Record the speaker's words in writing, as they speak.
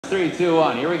3, 2,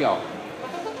 1, here we go.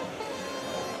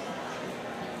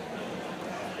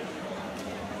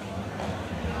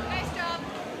 Nice job.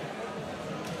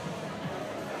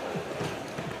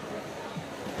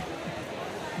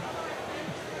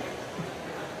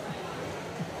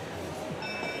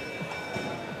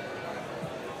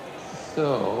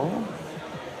 So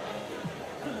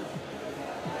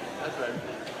that's right.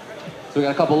 So we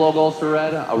got a couple low goals for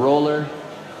red, a roller.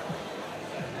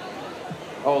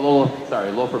 Oh, low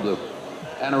for blue.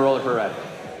 And a roller for red.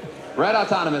 Red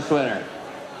autonomous winner.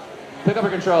 Pick up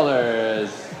your controllers.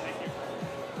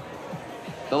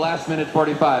 The last minute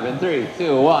 45 in 3,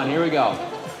 2, 1, here we go.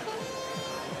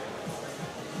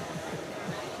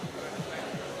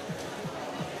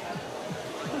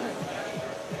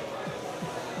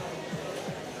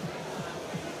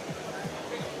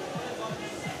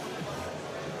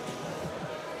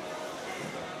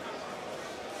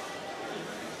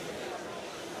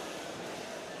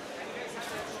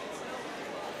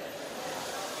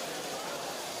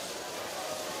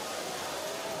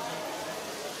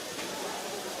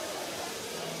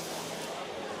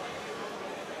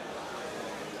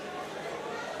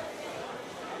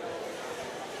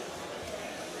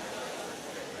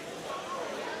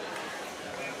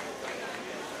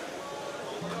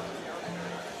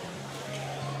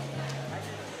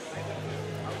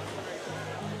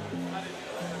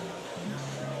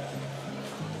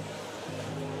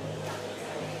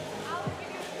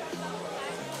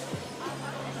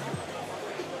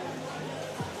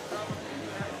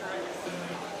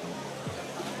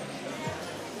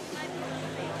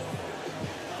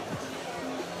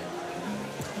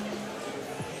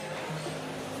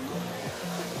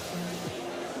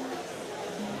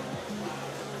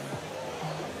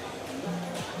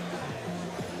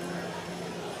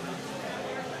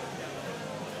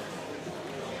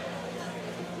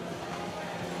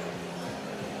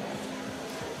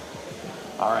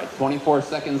 All right, 24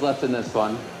 seconds left in this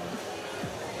one.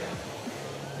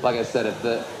 Like I said, if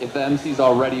the MC's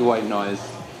already white noise,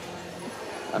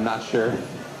 I'm not sure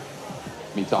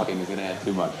me talking is gonna add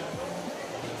too much.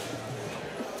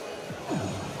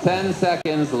 10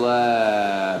 seconds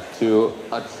left to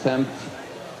attempt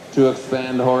to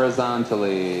expand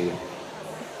horizontally.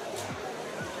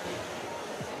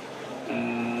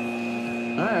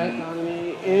 All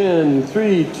right. In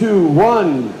 3, 2,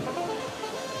 1.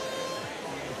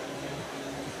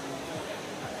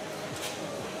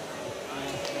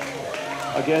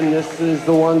 Again, this is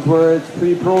the ones where it's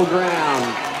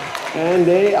pre-programmed, and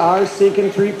they are seeking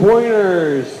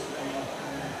three-pointers.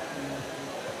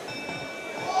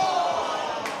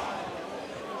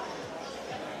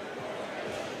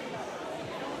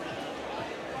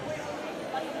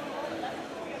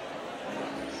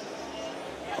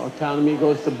 Autonomy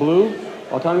goes to blue.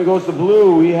 Autonomy goes to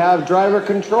blue. We have driver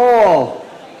control.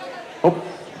 Oh.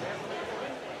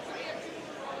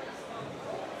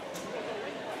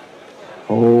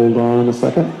 Hold on a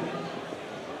second.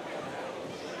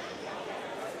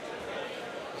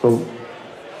 So,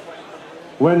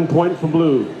 win point for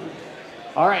blue.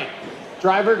 All right,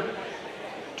 driver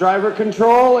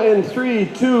control in 3,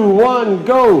 2, 1,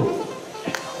 go.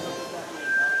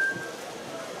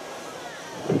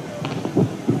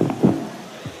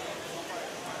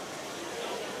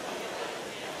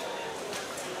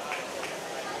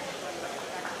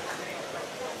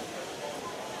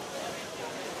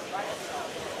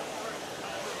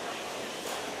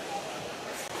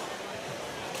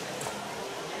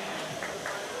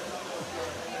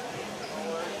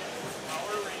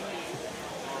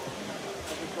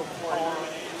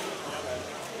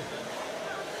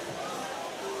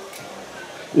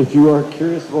 If you are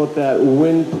curious about that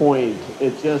win point,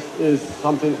 it just is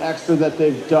something extra that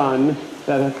they've done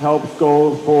that helps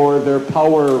go for their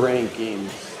power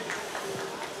rankings.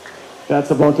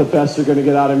 That's about the best you're going to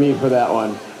get out of me for that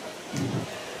one.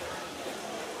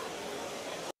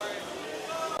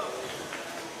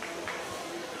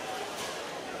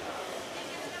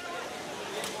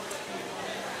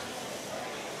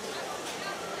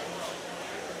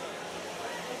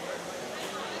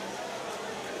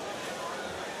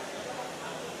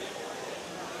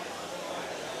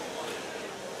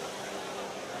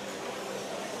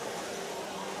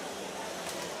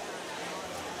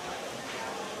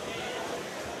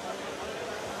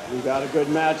 We got a good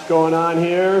match going on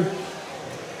here.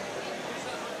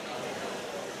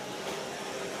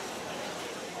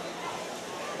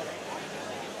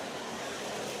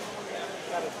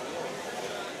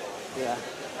 Yeah.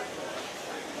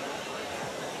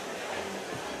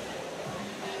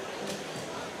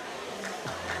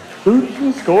 Shoots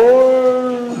and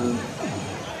scores.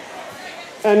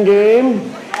 End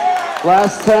game.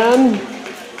 Last 10.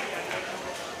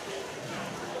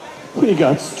 We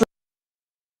got straight.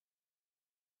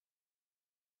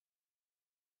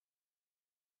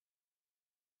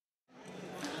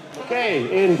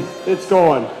 Okay, and it's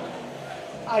going.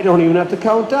 I don't even have to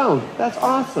count down. That's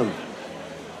awesome.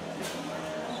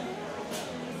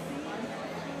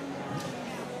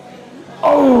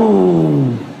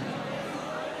 Oh!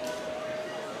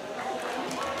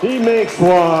 He makes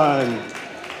one.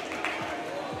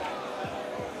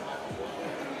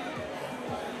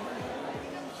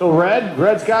 So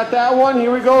Red's got that one.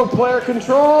 Here we go, player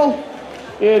control.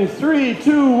 In 3,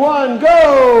 2, 1,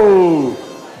 go!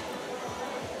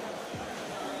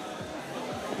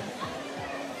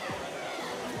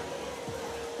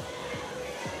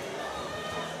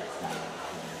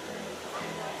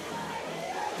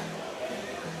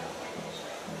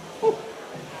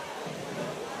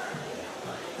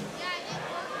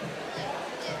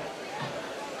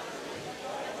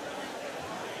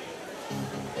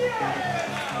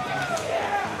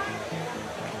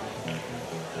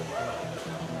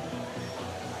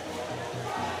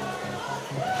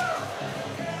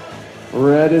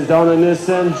 Red is down on this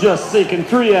end, just sinking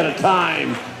 3 at a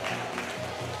time.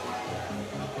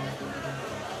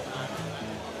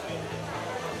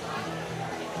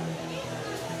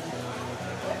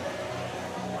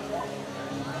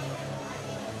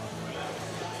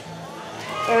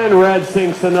 And Red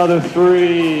sinks another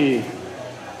 3.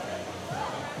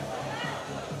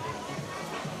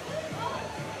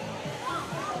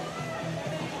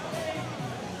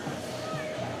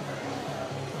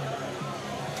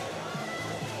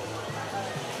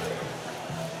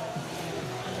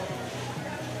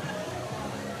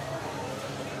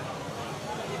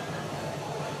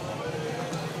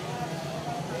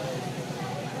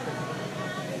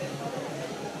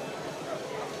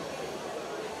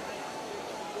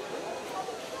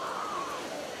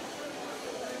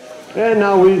 And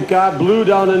now we've got blue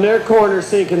down in their corner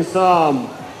sinking some.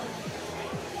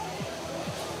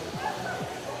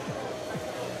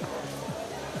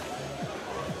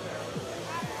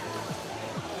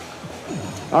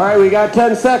 All right, we got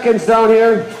 10 seconds down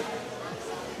here.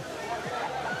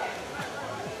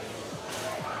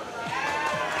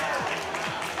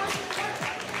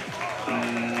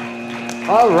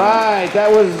 All right,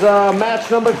 that was match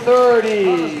number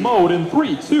 30. Mode in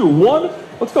 3, 2, 1.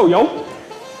 Let's go, yo.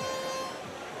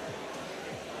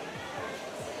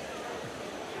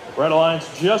 Red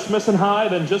Alliance just missing high,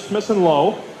 then just missing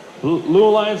low. Blue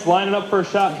Alliance lining up for a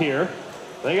shot here.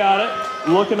 They got it.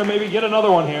 Looking to maybe get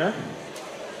another one here.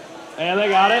 And they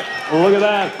got it. Look at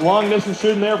that. Long distance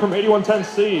shooting there from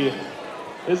 8110C.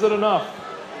 Is it enough?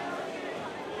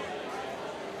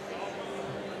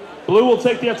 Blue will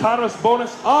take the autonomous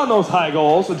bonus on those high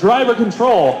goals. Driver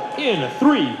control in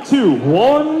 3, 2,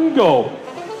 1, go.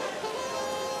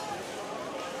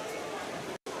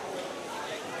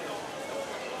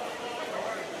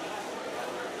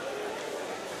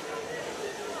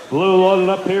 Blue loaded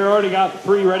up here, already got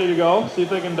 3 ready to go. See if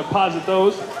they can deposit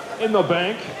those in the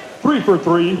bank. 3 for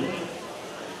 3.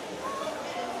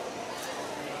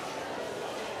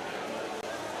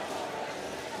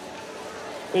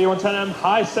 .8110M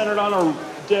high centered on a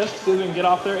disc, see if we can get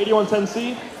off there.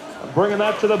 8110C, bringing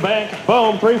that to the bank.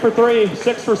 Boom, 3 for 3,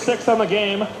 6 for 6 on the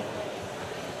game.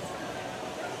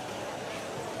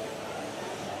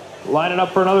 Lining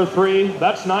up for another 3.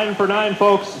 That's 9 for 9,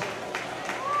 folks.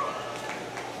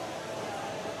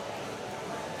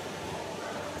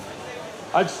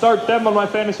 I'd start them on my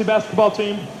fantasy basketball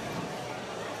team.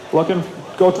 Looking,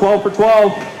 go 12 for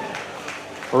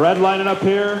 12. Red lining up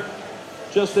here,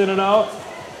 just in and out.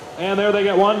 And there they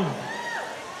get one.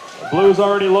 Blue's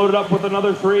already loaded up with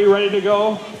another 3, ready to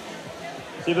go.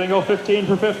 See if they can go 15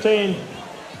 for 15.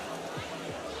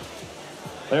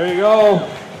 There you go.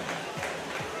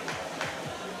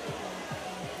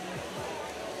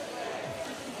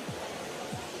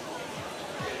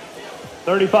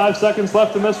 .35 seconds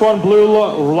left in this one. Blue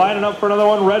lining up for another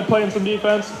one. Red playing some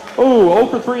defense. Ooh, 0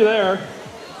 for 3 there.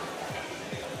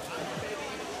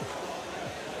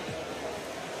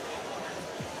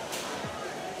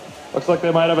 Looks like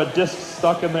they might have a disc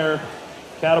stuck in their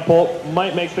catapult.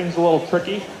 Might make things a little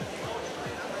tricky.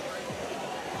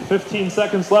 15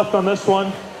 seconds left on this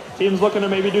one. Team's looking to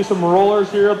maybe do some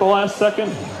rollers here at the last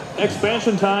second.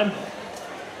 Expansion time.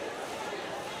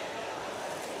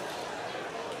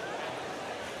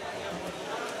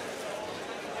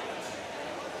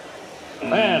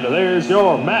 And there's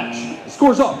your match.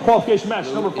 Scores up. Qualification match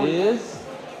number 4 is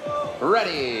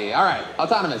ready. All right,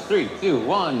 autonomous. 3, 2,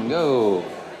 1, go.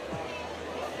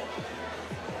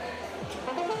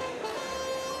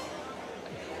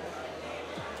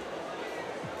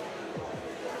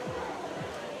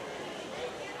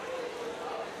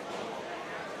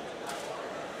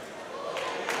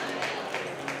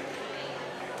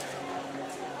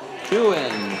 2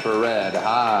 in for red,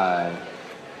 high.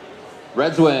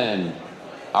 Reds win.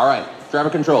 All right, driver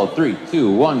control, 3,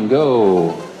 2, 1,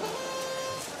 go.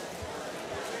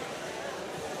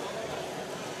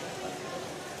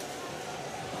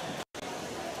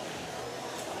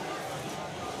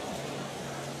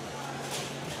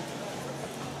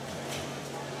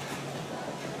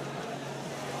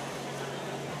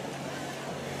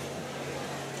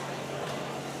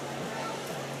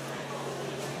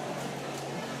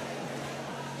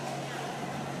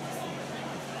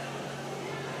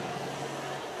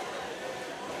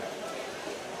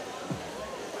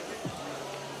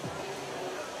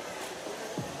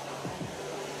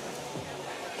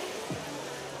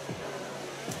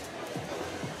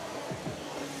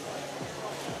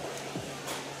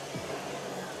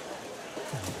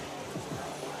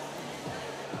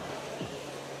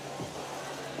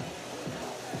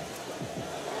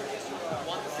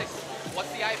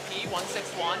 What's the IP?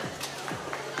 161?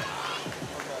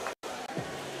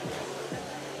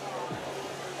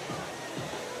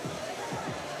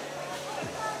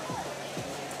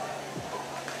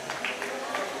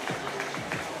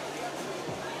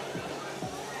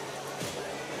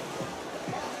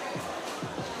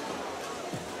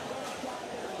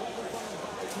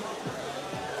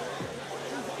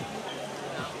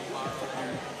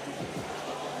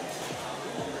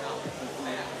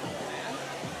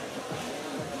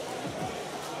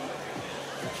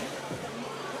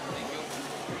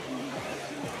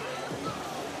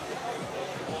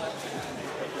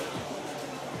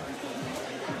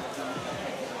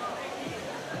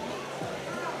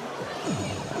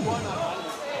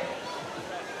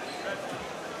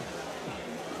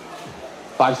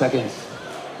 Five seconds.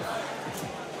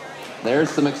 There's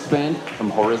some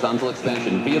horizontal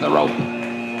expansion via the rope.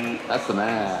 That's the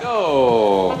man.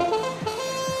 Go.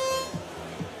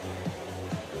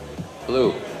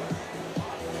 Blue.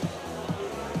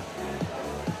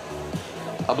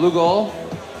 A blue goal.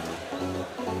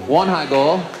 One high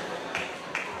goal.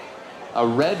 A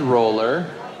red roller.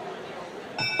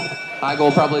 High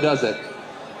goal probably does it.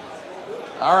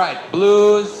 All right,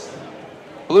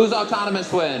 Blues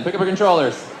autonomous win. Pick up your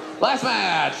controllers. Last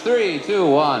match. 3, 2,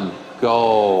 1,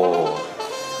 go.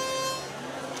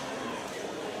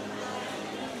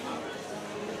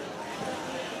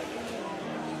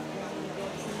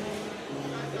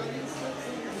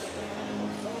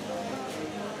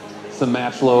 Some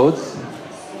match loads.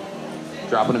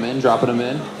 Dropping them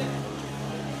in.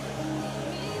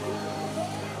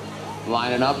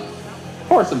 Lining up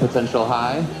for some potential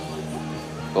high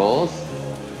goals.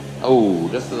 Oh,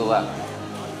 just to the left.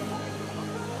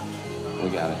 We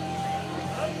got it.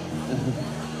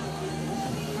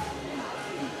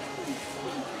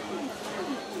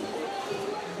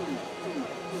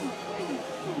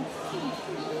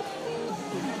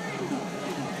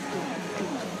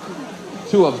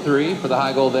 Two of 3 for the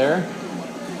high goal there.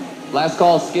 Last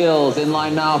call, skills. In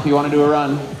line now if you want to do a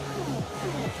run.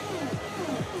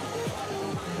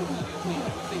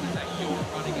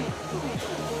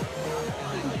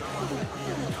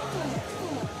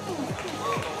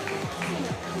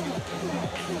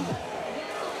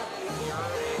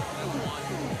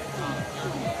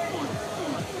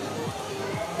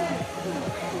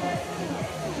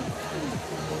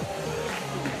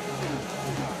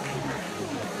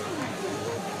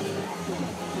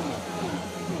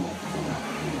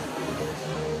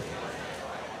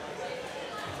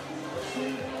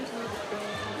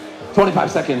 $25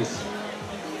 seconds.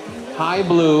 High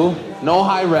blue, no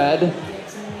high red.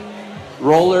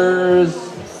 Rollers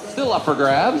still up for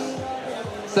grabs.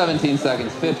 17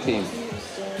 seconds, 15.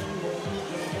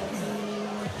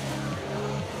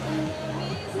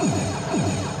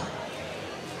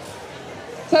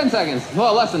 $10 seconds,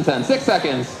 well, less than 10, 6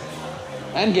 seconds.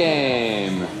 End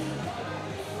game.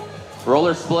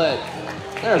 Roller split.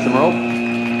 There's some rope.